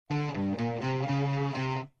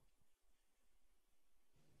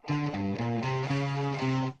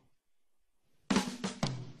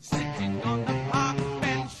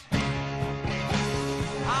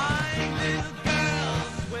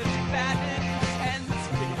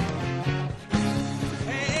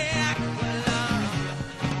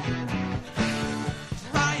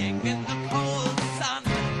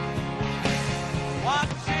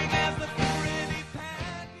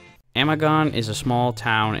Amagon is a small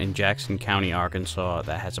town in Jackson County, Arkansas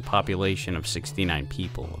that has a population of 69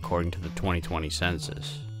 people, according to the 2020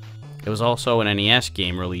 census. It was also an NES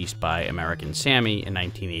game released by American Sammy in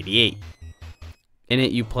 1988. In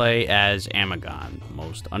it, you play as Amagon, the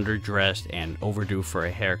most underdressed and overdue for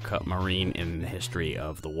a haircut Marine in the history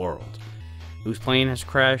of the world, whose plane has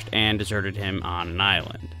crashed and deserted him on an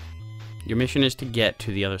island. Your mission is to get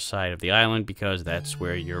to the other side of the island because that's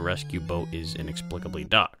where your rescue boat is inexplicably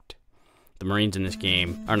docked. The Marines in this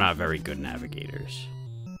game are not very good navigators.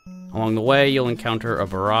 Along the way, you'll encounter a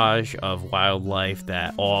barrage of wildlife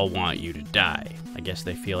that all want you to die. I guess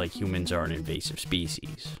they feel like humans are an invasive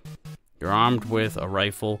species. You're armed with a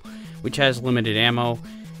rifle, which has limited ammo,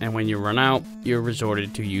 and when you run out, you're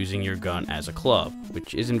resorted to using your gun as a club,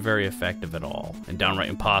 which isn't very effective at all, and downright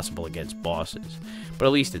impossible against bosses, but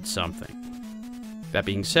at least it's something. That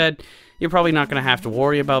being said, you're probably not going to have to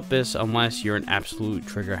worry about this unless you're an absolute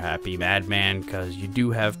trigger-happy madman, because you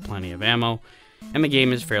do have plenty of ammo, and the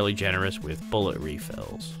game is fairly generous with bullet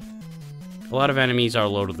refills. A lot of enemies are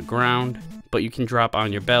low to the ground, but you can drop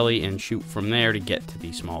on your belly and shoot from there to get to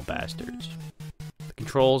these small bastards. The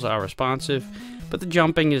controls are responsive, but the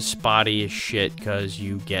jumping is spotty as shit because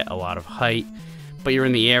you get a lot of height, but you're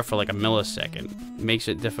in the air for like a millisecond. It makes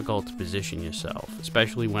it difficult to position yourself,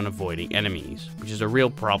 especially when avoiding enemies, which is a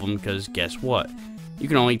real problem because guess what? You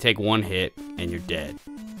can only take one hit and you're dead.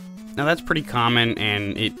 Now that's pretty common,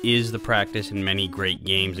 and it is the practice in many great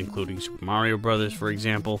games, including Super Mario Bros., for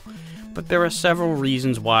example, but there are several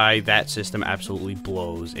reasons why that system absolutely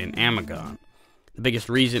blows in Amagon. The biggest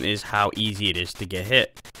reason is how easy it is to get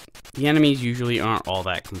hit. The enemies usually aren't all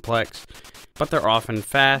that complex, but they're often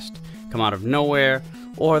fast, come out of nowhere,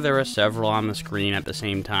 or there are several on the screen at the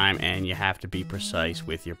same time and you have to be precise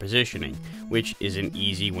with your positioning, which isn't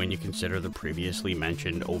easy when you consider the previously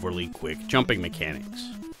mentioned overly quick jumping mechanics.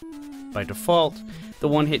 By default, the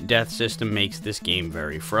one-hit death system makes this game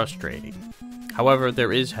very frustrating. However,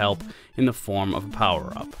 there is help in the form of a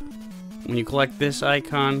power-up. When you collect this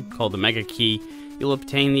icon, called the Mega Key, you'll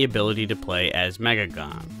obtain the ability to play as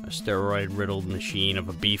Megagon, a steroid-riddled machine of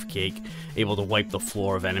a beefcake able to wipe the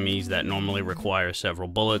floor of enemies that normally require several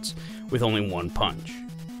bullets with only one punch.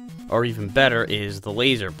 Or even better is the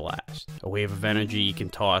Laser Blast, a wave of energy you can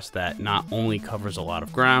toss that not only covers a lot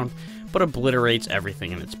of ground, but obliterates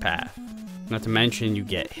everything in its path. Not to mention you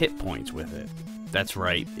get hit points with it. That's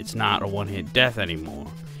right, it's not a one-hit death anymore.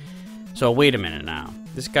 So wait a minute now,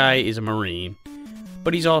 this guy is a Marine,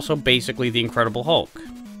 but he's also basically the Incredible Hulk.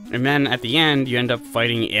 And then at the end, you end up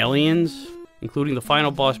fighting aliens, including the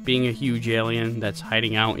final boss being a huge alien that's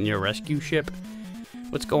hiding out in your rescue ship.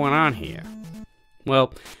 What's going on here?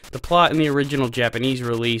 Well, the plot in the original Japanese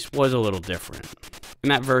release was a little different. In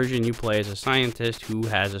that version, you play as a scientist who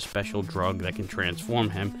has a special drug that can transform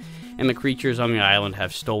him, and the creatures on the island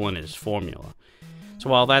have stolen his formula. So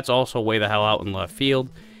while that's also way the hell out in left field,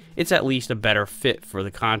 it's at least a better fit for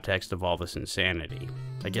the context of all this insanity.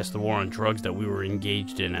 I guess the war on drugs that we were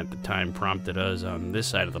engaged in at the time prompted us on this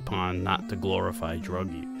side of the pond not to glorify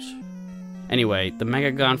drug use. Anyway, the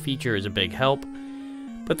Megagon feature is a big help,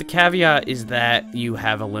 but the caveat is that you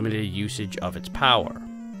have a limited usage of its power.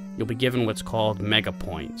 You'll be given what's called Mega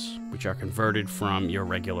Points, which are converted from your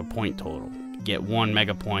regular point total. You get 1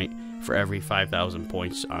 Mega Point for every 5,000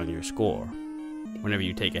 points on your score. Whenever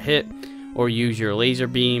you take a hit, or use your laser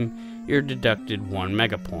beam, you're deducted 1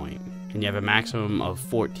 Mega Point, and you have a maximum of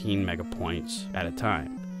 14 Mega Points at a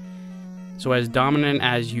time. So as dominant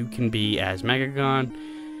as you can be as Megagon,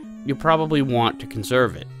 you'll probably want to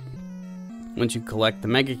conserve it. Once you collect the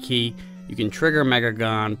Mega Key, you can trigger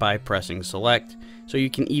Megagon by pressing select, so you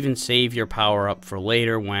can even save your power up for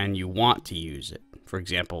later when you want to use it, for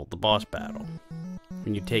example, the boss battle.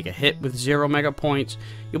 When you take a hit with 0 Mega Points,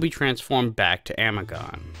 you'll be transformed back to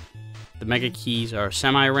Amagon. The Mega Keys are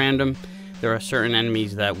semi-random. There are certain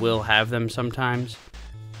enemies that will have them sometimes,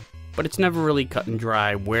 but it's never really cut and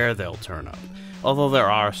dry where they'll turn up, although there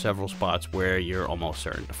are several spots where you're almost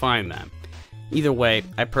certain to find them. Either way,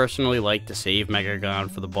 I personally like to save Megagon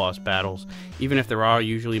for the boss battles, even if there are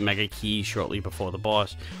usually Mega Keys shortly before the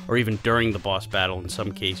boss, or even during the boss battle in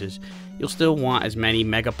some cases. You'll still want as many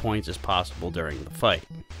Mega Points as possible during the fight.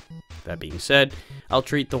 That being said, I'll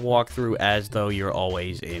treat the walkthrough as though you're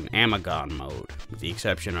always in Amagon mode, with the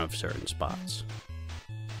exception of certain spots.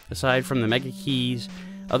 Aside from the Mega Keys,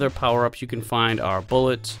 other power-ups you can find are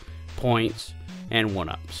bullets, points, and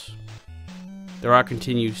 1-ups. There are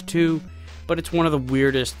continues too, but it's one of the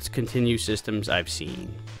weirdest continue systems I've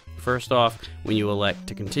seen. First off, when you elect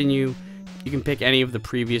to continue, you can pick any of the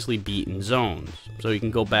previously beaten zones, so you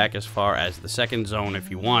can go back as far as the second zone if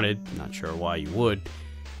you wanted, not sure why you would,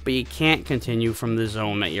 but you can't continue from the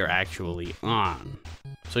zone that you're actually on.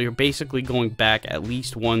 So you're basically going back at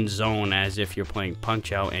least one zone as if you're playing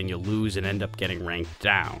Punch-Out and you lose and end up getting ranked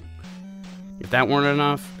down. If that weren't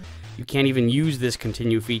enough, you can't even use this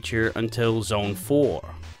continue feature until Zone 4.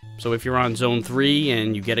 So if you're on Zone 3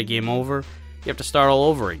 and you get a game over, you have to start all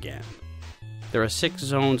over again. There are 6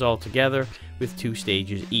 zones altogether, with 2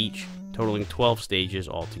 stages each, totaling 12 stages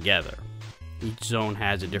altogether. Each zone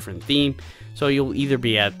has a different theme, so you'll either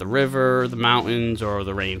be at the river, the mountains, or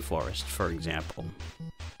the rainforest, for example.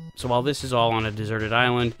 So while this is all on a deserted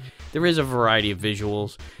island, there is a variety of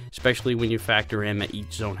visuals, especially when you factor in that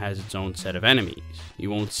each zone has its own set of enemies.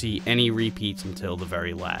 You won't see any repeats until the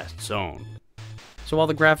very last zone. So while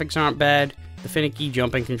the graphics aren't bad, the finicky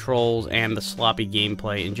jumping controls and the sloppy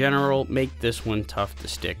gameplay in general make this one tough to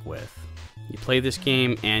stick with. You play this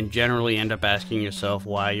game and generally end up asking yourself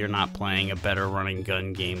why you're not playing a better running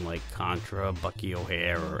gun game like Contra, Bucky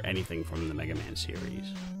O'Hare, or anything from the Mega Man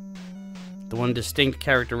series. The one distinct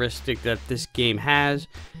characteristic that this game has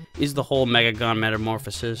is the whole Megagon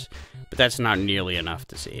metamorphosis, but that's not nearly enough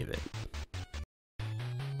to save it.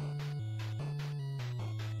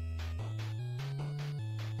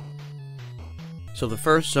 So the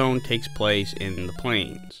first zone takes place in the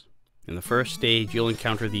plains. In the first stage, you'll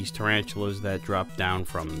encounter these tarantulas that drop down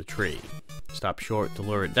from the tree. Stop short to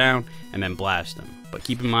lure it down, and then blast them. But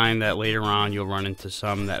keep in mind that later on you'll run into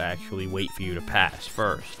some that actually wait for you to pass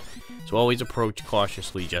first. So always approach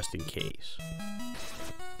cautiously just in case.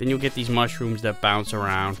 Then you'll get these mushrooms that bounce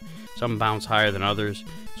around. Some bounce higher than others,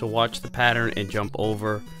 so watch the pattern and jump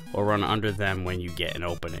over or run under them when you get an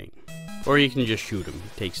opening. Or you can just shoot them.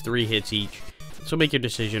 It takes 3 hits each, so make your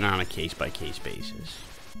decision on a case-by-case basis.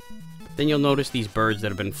 Then you'll notice these birds that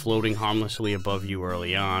have been floating harmlessly above you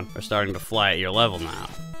early on are starting to fly at your level now.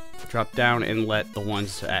 Drop down and let the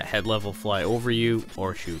ones at head level fly over you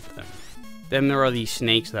or shoot them. Then there are these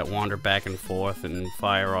snakes that wander back and forth and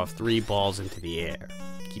fire off 3 balls into the air.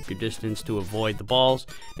 Keep your distance to avoid the balls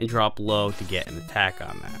and drop low to get an attack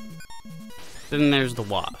on them. Then there's the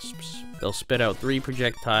wasps. They'll spit out 3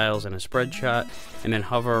 projectiles and a spread shot and then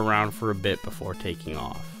hover around for a bit before taking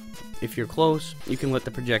off. If you're close, you can let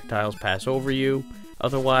the projectiles pass over you,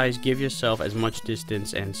 otherwise give yourself as much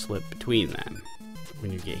distance and slip between them.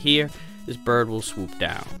 When you get here, this bird will swoop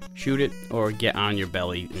down. Shoot it or get on your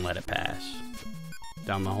belly and let it pass.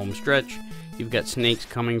 Down the home stretch, you've got snakes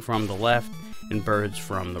coming from the left and birds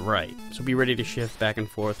from the right, so be ready to shift back and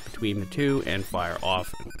forth between the two and fire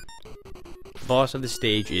often. The boss of the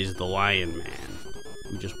stage is the Lion Man,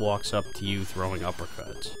 who just walks up to you throwing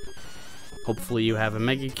uppercuts. Hopefully you have a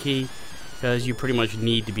Mega Key, because you pretty much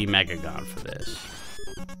need to be Megagon for this.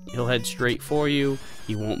 He'll head straight for you,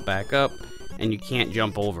 he won't back up, and you can't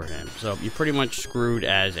jump over him, so you're pretty much screwed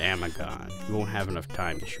as Amagon. You won't have enough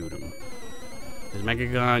time to shoot him. As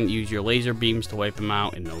Megagon, use your laser beams to wipe him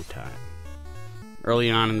out in no time.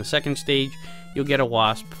 Early on in the second stage, you'll get a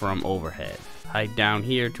wasp from overhead. Hide down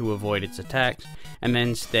here to avoid its attacks, and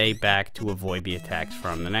then stay back to avoid the attacks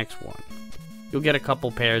from the next one. You'll get a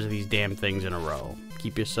couple pairs of these damn things in a row.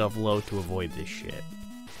 Keep yourself low to avoid this shit.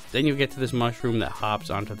 Then you'll get to this mushroom that hops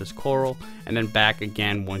onto this coral, and then back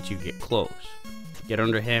again once you get close. Get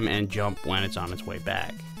under him and jump when it's on its way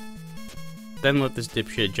back. Then let this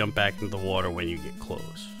dipshit jump back into the water when you get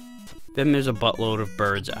close. Then there's a buttload of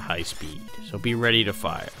birds at high speed, so be ready to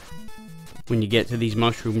fire. When you get to these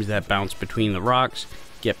mushrooms that bounce between the rocks,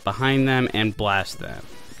 get behind them and blast them.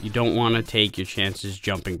 You don't want to take your chances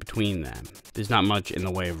jumping between them. There's not much in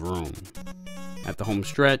the way of room. At the home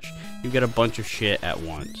stretch, you get a bunch of shit at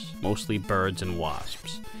once, mostly birds and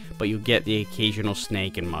wasps, but you'll get the occasional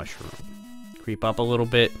snake and mushroom. Creep up a little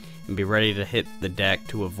bit and be ready to hit the deck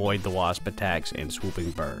to avoid the wasp attacks and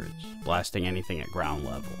swooping birds, blasting anything at ground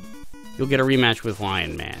level. You'll get a rematch with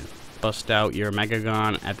Lion Man. Bust out your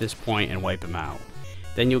Megagon at this point and wipe him out.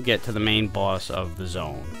 Then you'll get to the main boss of the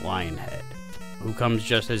zone, Lionhead, who comes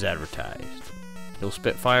just as advertised. He'll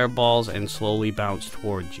spit fireballs and slowly bounce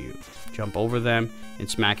towards you. Jump over them and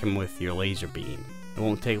smack him with your laser beam. It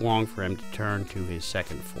won't take long for him to turn to his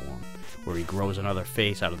second form, where he grows another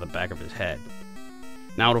face out of the back of his head.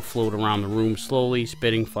 Now it'll float around the room slowly,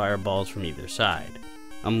 spitting fireballs from either side.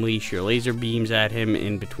 Unleash your laser beams at him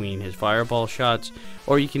in between his fireball shots,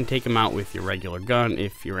 or you can take him out with your regular gun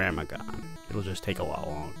if you're Amagon. It'll just take a lot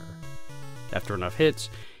longer. After enough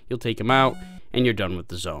hits, you'll take him out, and you're done with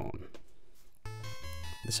the zone.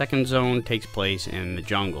 The second zone takes place in the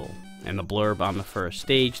jungle, and the blurb on the first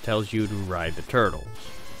stage tells you to ride the turtles.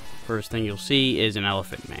 First thing you'll see is an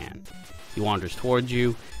elephant man. He wanders towards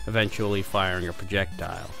you, eventually firing a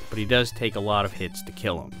projectile, but he does take a lot of hits to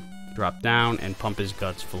kill him. drop down, and pump his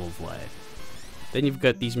guts full of lead. Then you've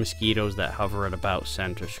got these mosquitoes that hover at about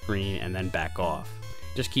center screen and then back off.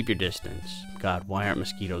 Just keep your distance. God, why aren't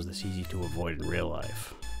mosquitoes this easy to avoid in real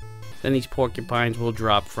life? Then these porcupines will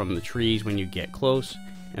drop from the trees when you get close,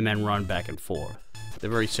 and then run back and forth. They're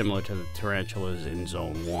very similar to the tarantulas in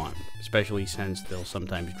Zone 1, especially since they'll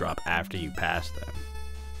sometimes drop after you pass them.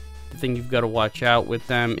 The thing you've got to watch out with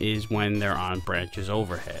them is when they're on branches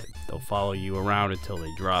overhead. They'll follow you around until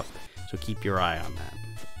they drop, so keep your eye on them.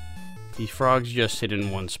 These frogs just sit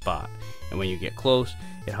in one spot, and when you get close,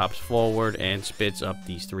 it hops forward and spits up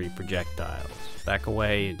these 3 projectiles. Back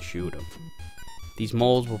away and shoot them. These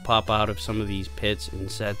moles will pop out of some of these pits in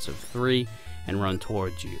sets of 3 and run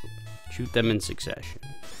towards you. Shoot them in succession.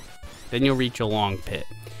 Then you'll reach a long pit,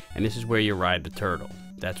 and this is where you ride the turtle.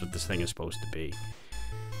 That's what this thing is supposed to be.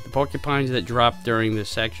 The porcupines that drop during this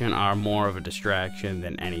section are more of a distraction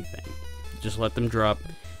than anything. Just let them drop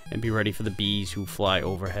and be ready for the bees who fly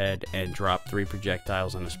overhead and drop 3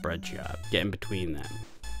 projectiles on a spread shot. Get in between them.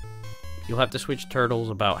 You'll have to switch turtles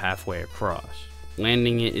about halfway across.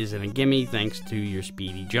 Landing it isn't a gimme thanks to your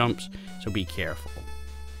speedy jumps, so be careful.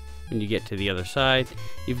 When you get to the other side,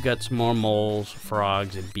 you've got some more moles,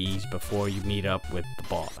 frogs, and bees before you meet up with the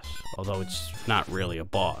boss. Although it's not really a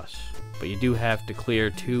boss, but you do have to clear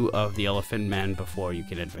 2 of the elephant men before you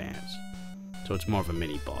can advance. So it's more of a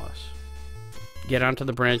mini boss. Get onto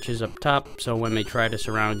the branches up top, so when they try to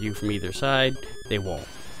surround you from either side, they won't.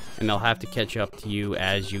 And they'll have to catch up to you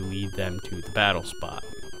as you lead them to the battle spot.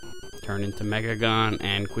 Turn into Megagon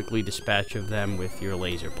and quickly dispatch of them with your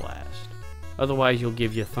laser blast. Otherwise, you'll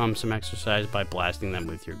give your thumb some exercise by blasting them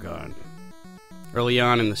with your gun. Early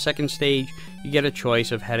on in the second stage, you get a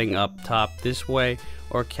choice of heading up top this way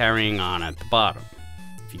or carrying on at the bottom.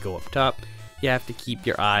 If you go up top, you have to keep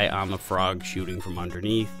your eye on the frogs shooting from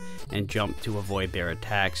underneath and jump to avoid their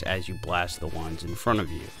attacks as you blast the ones in front of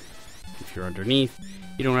you. If you're underneath,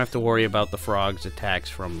 you don't have to worry about the frogs' attacks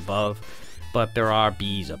from above, but there are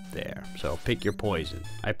bees up there, so pick your poison.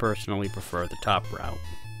 I personally prefer the top route.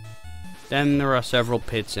 Then there are several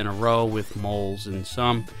pits in a row with moles in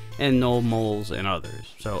some and no moles in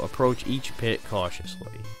others, so approach each pit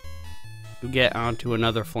cautiously. You'll get onto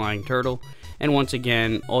another flying turtle, and once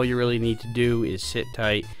again, all you really need to do is sit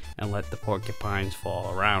tight and let the porcupines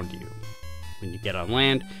fall around you. When you get on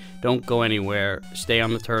land, don't go anywhere, stay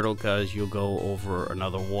on the turtle because you'll go over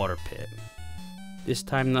another water pit. This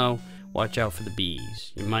time though, watch out for the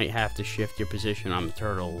bees. You might have to shift your position on the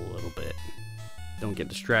turtle a little bit. Don't get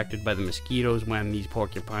distracted by the mosquitoes when these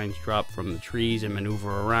porcupines drop from the trees and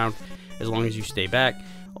maneuver around. As long as you stay back,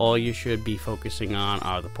 all you should be focusing on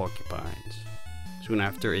are the porcupines. Soon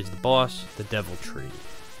after is the boss, the devil tree.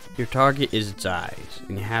 Your target is its eyes,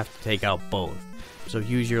 and you have to take out both. So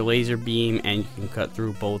use your laser beam and you can cut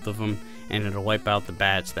through both of them, and it'll wipe out the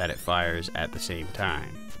bats that it fires at the same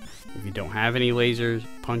time. If you don't have any lasers,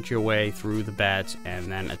 punch your way through the bats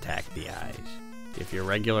and then attack the eyes. If you're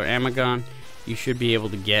regular Amagon, you should be able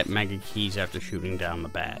to get mega keys after shooting down the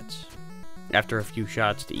bats. After a few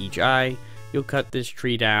shots to each eye, you'll cut this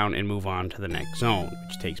tree down and move on to the next zone,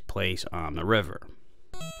 which takes place on the river.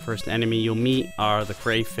 First enemy you'll meet are the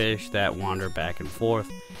crayfish that wander back and forth,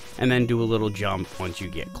 and then do a little jump once you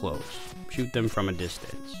get close. Shoot them from a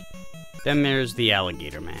distance. Then there's the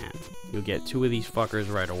alligator man. You'll get 2 of these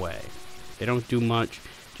fuckers right away. They don't do much,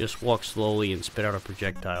 just walk slowly and spit out a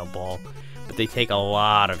projectile ball, but they take a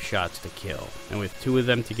lot of shots to kill. And with 2 of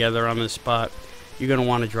them together on this spot, you're going to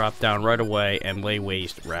want to drop down right away and lay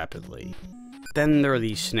waste rapidly. Then there are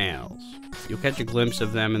these snails. You'll catch a glimpse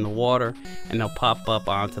of them in the water, and they'll pop up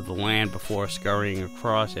onto the land before scurrying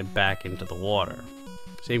across and back into the water.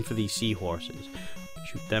 Same for these seahorses.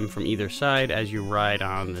 Shoot them from either side as you ride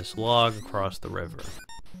on this log across the river.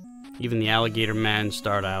 Even the alligator men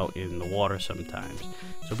start out in the water sometimes,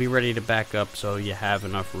 so be ready to back up so you have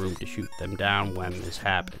enough room to shoot them down when this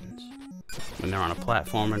happens. When they're on a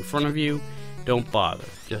platform in front of you, don't bother,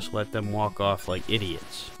 just let them walk off like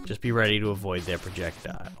idiots. Just be ready to avoid their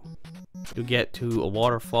projectile. You'll get to a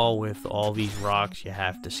waterfall with all these rocks you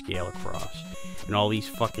have to scale across, and all these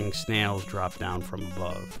fucking snails drop down from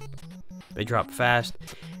above. They drop fast,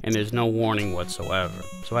 and there's no warning whatsoever,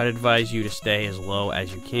 so I'd advise you to stay as low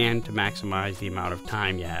as you can to maximize the amount of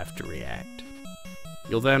time you have to react.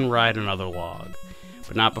 You'll then ride another log,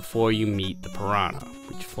 but not before you meet the piranha,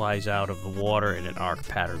 which flies out of the water in an arc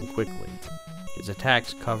pattern quickly. Its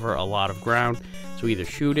attacks cover a lot of ground, so either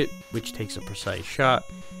shoot it, which takes a precise shot,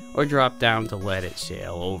 or drop down to let it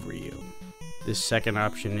sail over you. This second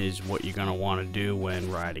option is what you're going to want to do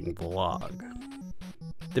when riding the log.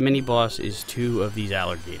 The mini-boss is 2 of these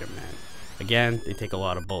alligator men. Again, they take a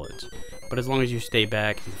lot of bullets, but as long as you stay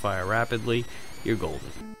back and fire rapidly, you're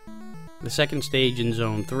golden. The second stage in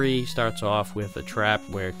Zone 3 starts off with a trap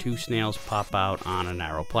where 2 snails pop out on a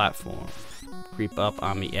narrow platform. Creep up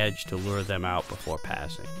on the edge to lure them out before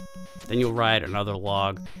passing. Then you'll ride another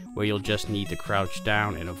log where you'll just need to crouch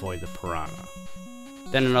down and avoid the piranha.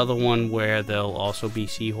 Then another one where there'll also be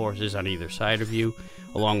seahorses on either side of you,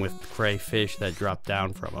 along with crayfish that drop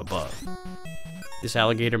down from above. This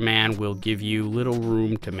alligator man will give you little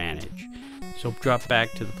room to manage, so drop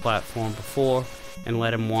back to the platform before and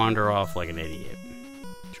let him wander off like an idiot.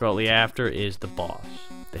 Shortly after is the boss,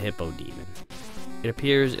 the hippo demon. It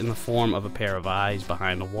appears in the form of a pair of eyes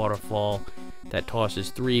behind the waterfall that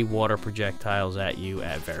tosses 3 water projectiles at you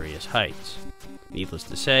at various heights. Needless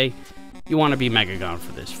to say, you want to be Megagon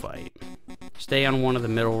for this fight. Stay on one of the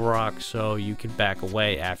middle rocks so you can back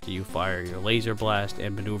away after you fire your laser blast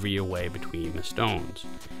and maneuver your way between the stones.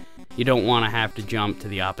 You don't want to have to jump to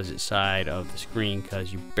the opposite side of the screen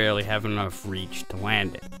because you barely have enough reach to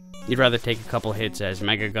land it. You'd rather take a couple hits as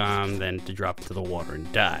Megagon than to drop into the water and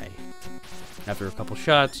die. After a couple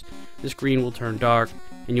shots, the screen will turn dark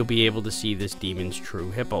and you'll be able to see this demon's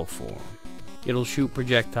true hippo form. It'll shoot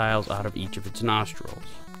projectiles out of each of its nostrils.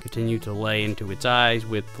 Continue to lay into its eyes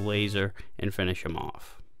with the laser and finish him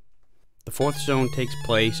off. The 4th zone takes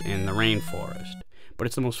place in the rainforest, but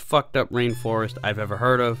it's the most fucked up rainforest I've ever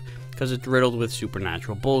heard of because it's riddled with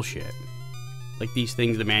supernatural bullshit. Like these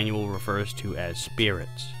things the manual refers to as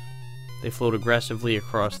spirits. They float aggressively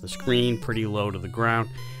across the screen pretty low to the ground,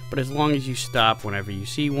 but as long as you stop whenever you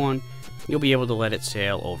see one, you'll be able to let it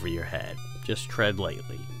sail over your head. Just tread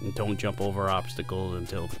lightly and don't jump over obstacles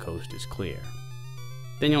until the coast is clear.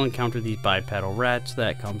 Then you'll encounter these bipedal rats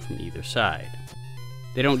that come from either side.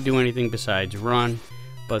 They don't do anything besides run,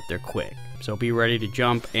 but they're quick, so be ready to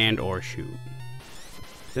jump and or shoot.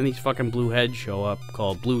 Then these fucking blue heads show up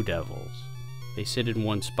called blue devils. They sit in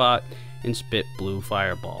one spot and spit blue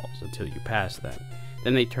fireballs until you pass them.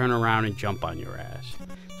 Then they turn around and jump on your ass.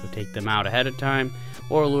 So take them out ahead of time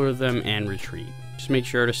or lure them and retreat. Just make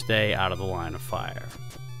sure to stay out of the line of fire.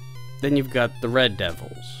 Then you've got the red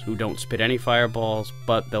devils, who don't spit any fireballs,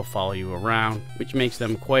 but they'll follow you around, which makes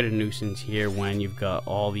them quite a nuisance here when you've got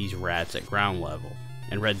all these rats at ground level,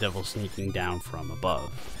 and red devils sneaking down from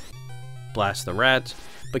above. Blast the rats,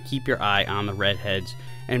 but keep your eye on the redheads,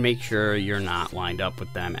 and make sure you're not lined up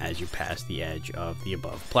with them as you pass the edge of the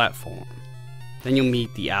above platform. Then you'll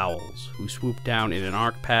meet the owls, who swoop down in an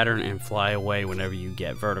arc pattern and fly away whenever you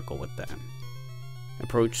get vertical with them.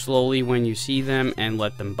 Approach slowly when you see them and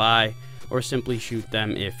let them by, or simply shoot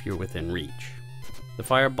them if you're within reach. The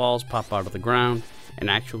fireballs pop out of the ground and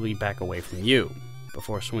actually back away from you,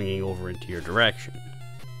 before swinging over into your direction.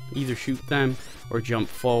 Either shoot them or jump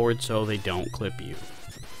forward so they don't clip you.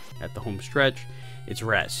 At the home stretch, it's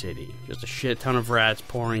Rat City, just a shit ton of rats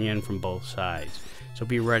pouring in from both sides, so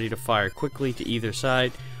be ready to fire quickly to either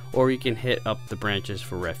side, or you can hit up the branches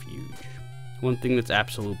for refuge. One thing that's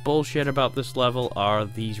absolute bullshit about this level are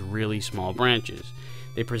these really small branches.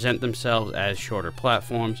 They present themselves as shorter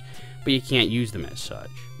platforms, but you can't use them as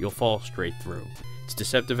such. You'll fall straight through. It's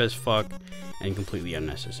deceptive as fuck and completely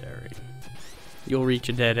unnecessary. You'll reach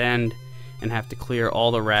a dead end and have to clear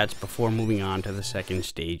all the rats before moving on to the second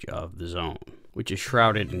stage of the zone, which is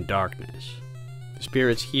shrouded in darkness. The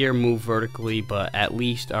spirits here move vertically, but at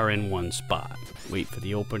least are in one spot. Wait for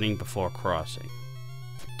the opening before crossing.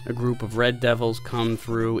 A group of red devils come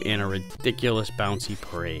through in a ridiculous bouncy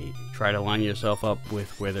parade. Try to line yourself up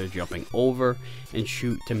with where they're jumping over and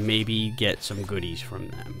shoot to maybe get some goodies from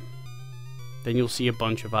them. Then you'll see a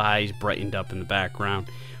bunch of eyes brightened up in the background,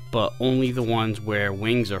 but only the ones where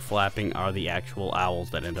wings are flapping are the actual owls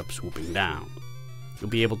that end up swooping down. You'll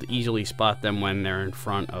be able to easily spot them when they're in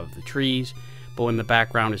front of the trees, but when the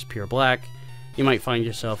background is pure black, you might find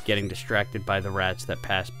yourself getting distracted by the rats that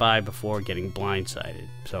pass by before getting blindsided,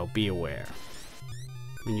 so be aware.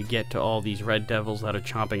 When you get to all these red devils that are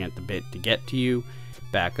chomping at the bit to get to you,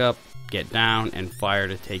 back up, get down, and fire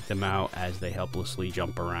to take them out as they helplessly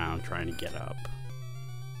jump around trying to get up.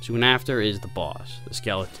 Soon after is the boss, the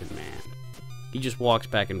skeleton man. He just walks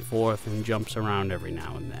back and forth and jumps around every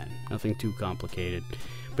now and then, nothing too complicated,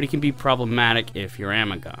 but he can be problematic if you're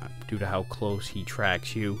Amagon, due to how close he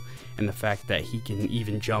tracks you and the fact that he can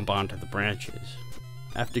even jump onto the branches.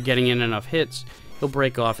 After getting in enough hits, he'll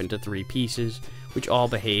break off into 3 pieces, which all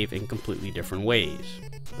behave in completely different ways.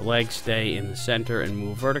 The legs stay in the center and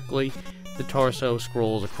move vertically, the torso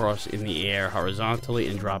scrolls across in the air horizontally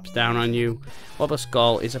and drops down on you, while the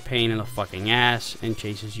skull is a pain in the fucking ass and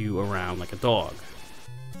chases you around like a dog.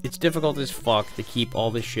 It's difficult as fuck to keep all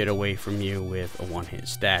this shit away from you with a one-hit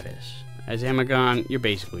status. As Amagon, you're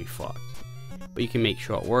basically fucked. But you can make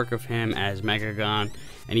short work of him as Megagon,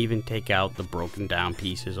 and even take out the broken down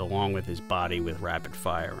pieces along with his body with rapid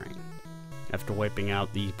firing. After wiping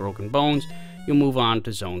out these broken bones, you'll move on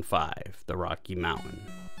to Zone 5, the Rocky Mountain.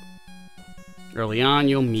 Early on,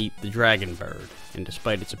 you'll meet the Dragon Bird, and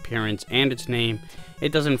despite its appearance and its name,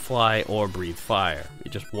 it doesn't fly or breathe fire,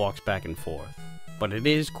 it just walks back and forth. But it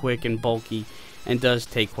is quick and bulky, and does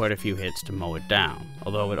take quite a few hits to mow it down,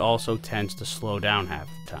 although it also tends to slow down half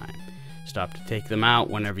the time. Stop to take them out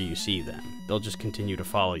whenever you see them, they'll just continue to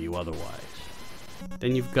follow you otherwise.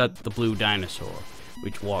 Then you've got the Blue Dinosaur,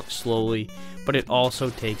 which walks slowly, but it also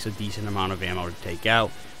takes a decent amount of ammo to take out,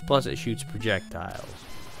 plus it shoots projectiles.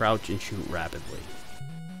 Crouch and shoot rapidly.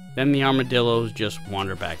 Then the armadillos just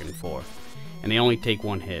wander back and forth, and they only take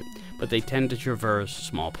one hit, but they tend to traverse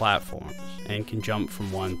small platforms, and can jump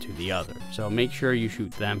from one to the other, so make sure you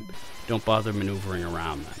shoot them, don't bother maneuvering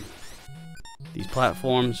around them. These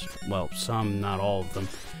platforms, well, some, not all of them,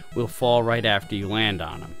 will fall right after you land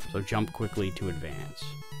on them, so jump quickly to advance.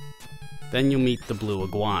 Then you'll meet the blue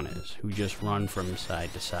iguanas, who just run from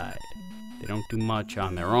side to side. They don't do much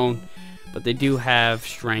on their own, but they do have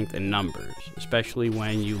strength in numbers, especially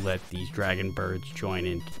when you let these dragon birds join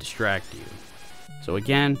in to distract you. So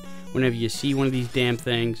again, whenever you see one of these damn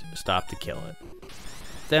things, stop to kill it.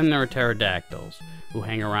 Then there are pterodactyls, who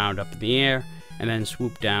hang around up in the air, and then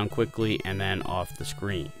swoop down quickly and then off the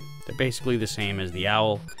screen. They're basically the same as the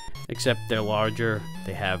owl, except they're larger,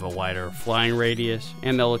 they have a wider flying radius,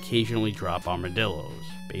 and they'll occasionally drop armadillos,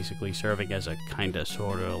 basically serving as a kinda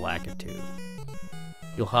sorta Lakitu.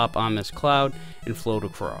 You'll hop on this cloud and float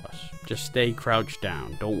across. Just stay crouched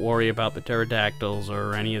down, don't worry about the pterodactyls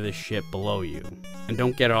or any of this shit below you. And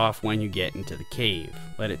don't get off when you get into the cave,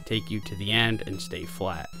 let it take you to the end and stay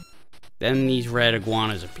flat. Then these red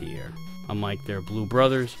iguanas appear. Unlike their blue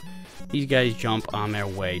brothers, these guys jump on their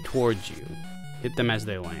way towards you. Hit them as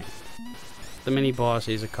they land. The mini boss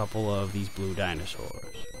is a couple of these blue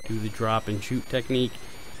dinosaurs. Do the drop and shoot technique,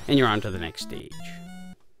 and you're on to the next stage.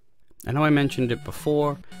 I know I mentioned it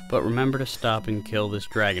before, but remember to stop and kill this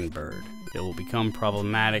dragon bird. It will become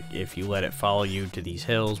problematic if you let it follow you to these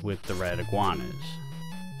hills with the red iguanas.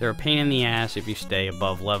 They're a pain in the ass if you stay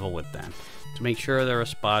above level with them, so make sure there are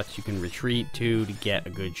spots you can retreat to get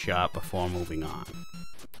a good shot before moving on.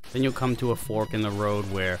 Then you'll come to a fork in the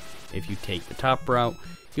road where, if you take the top route,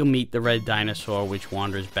 you'll meet the red dinosaur which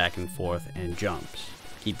wanders back and forth and jumps.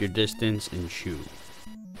 Keep your distance and shoot.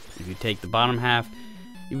 If you take the bottom half,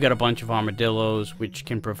 you've got a bunch of armadillos which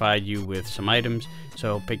can provide you with some items,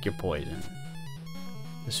 so pick your poison.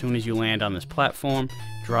 As soon as you land on this platform,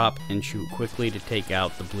 drop and shoot quickly to take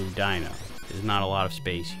out the blue dino. There's not a lot of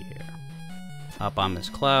space here. Hop on this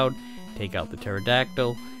cloud, take out the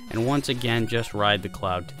pterodactyl, and once again just ride the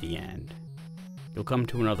cloud to the end. You'll come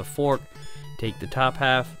to another fork, take the top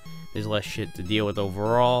half, there's less shit to deal with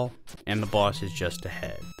overall, and the boss is just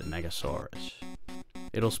ahead, the Megasaurus.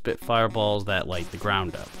 It'll spit fireballs that light the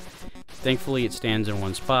ground up. Thankfully it stands in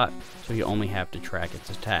one spot, so you only have to track its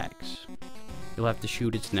attacks. You'll have to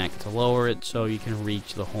shoot its neck to lower it so you can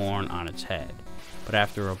reach the horn on its head, but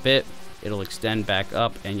after a bit, it'll extend back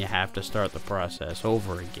up and you have to start the process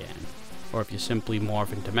over again. Or if you simply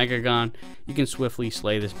morph into Megagon, you can swiftly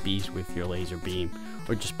slay this beast with your laser beam,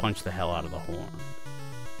 or just punch the hell out of the horn.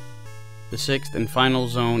 The sixth and final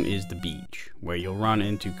zone is the beach, where you'll run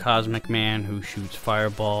into Cosmic Man who shoots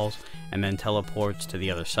fireballs and then teleports to the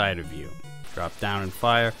other side of you. Drop down and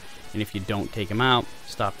fire, and if you don't take him out,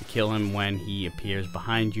 stop to kill him when he appears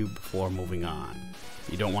behind you before moving on.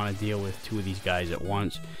 You don't want to deal with two of these guys at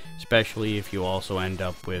once, especially if you also end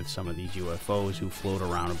up with some of these UFOs who float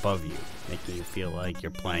around above you, making you feel like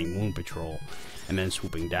you're playing Moon Patrol and then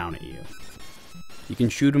swooping down at you. You can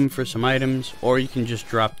shoot them for some items, or you can just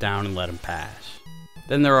drop down and let them pass.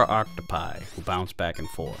 Then there are octopi, who bounce back and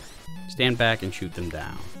forth. Stand back and shoot them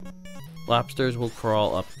down. Lobsters will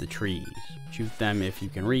crawl up the trees. Shoot them if you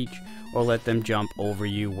can reach, or let them jump over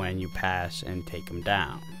you when you pass and take them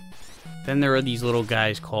down. Then there are these little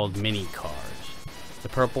guys called mini cars. The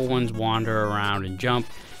purple ones wander around and jump,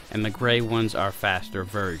 and the gray ones are faster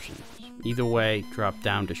versions. Either way, drop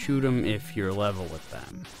down to shoot them if you're level with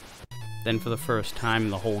them. Then for the first time in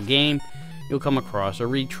the whole game, you'll come across a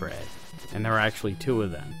retread, and there are actually two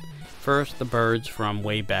of them. First, the birds from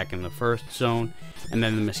way back in the first zone, and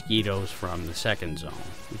then the mosquitoes from the second zone,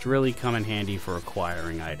 which really come in handy for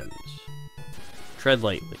acquiring items. Tread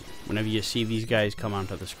lightly. Whenever you see these guys come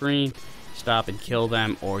onto the screen, stop and kill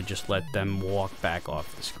them, or just let them walk back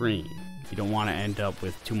off the screen. You don't want to end up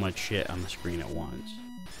with too much shit on the screen at once.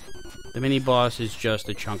 The mini-boss is just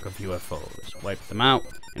a chunk of UFOs. Wipe them out,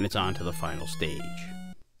 and it's on to the final stage.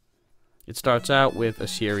 It starts out with a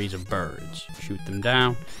series of birds. Shoot them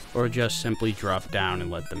down, or just simply drop down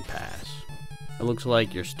and let them pass. It looks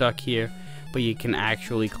like you're stuck here, but you can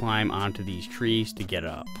actually climb onto these trees to get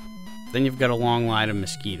up. Then you've got a long line of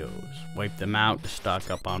mosquitoes. Wipe them out to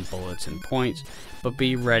stock up on bullets and points, but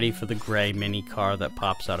be ready for the gray mini car that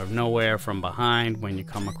pops out of nowhere from behind when you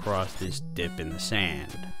come across this dip in the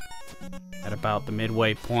sand. At about the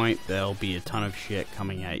midway point, there'll be a ton of shit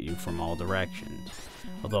coming at you from all directions,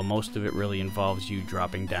 although most of it really involves you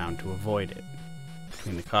dropping down to avoid it.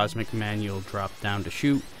 Between the cosmic men you'll drop down to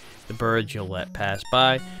shoot, the birds you'll let pass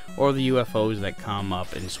by, or the UFOs that come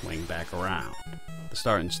up and swing back around. The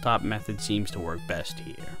start and stop method seems to work best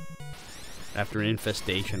here. After an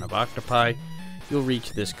infestation of octopi, you'll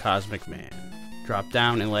reach this cosmic man. Drop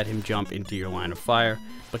down and let him jump into your line of fire,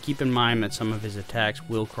 but keep in mind that some of his attacks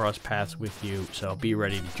will cross paths with you, so be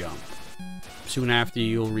ready to jump. Soon after,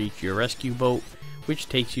 you'll reach your rescue boat, which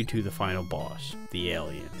takes you to the final boss, the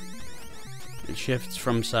alien. It shifts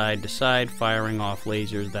from side to side, firing off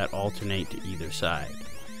lasers that alternate to either side.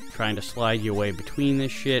 Trying to slide your way between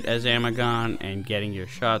this shit as Amagon and getting your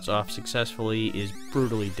shots off successfully is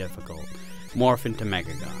brutally difficult. Morph into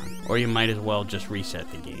Megagon, or you might as well just reset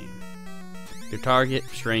the game. Your target,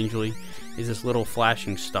 strangely, is this little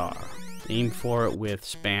flashing star. Aim for it with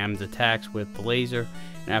spammed attacks with the laser,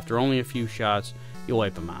 and after only a few shots, you'll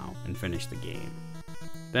wipe them out and finish the game.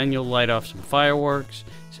 Then you'll light off some fireworks,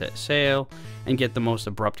 set sail, and get the most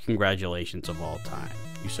abrupt congratulations of all time.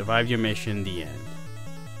 You survived your mission, the end.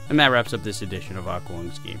 And that wraps up this edition of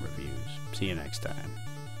Aqualung's Game Reviews. See you next time.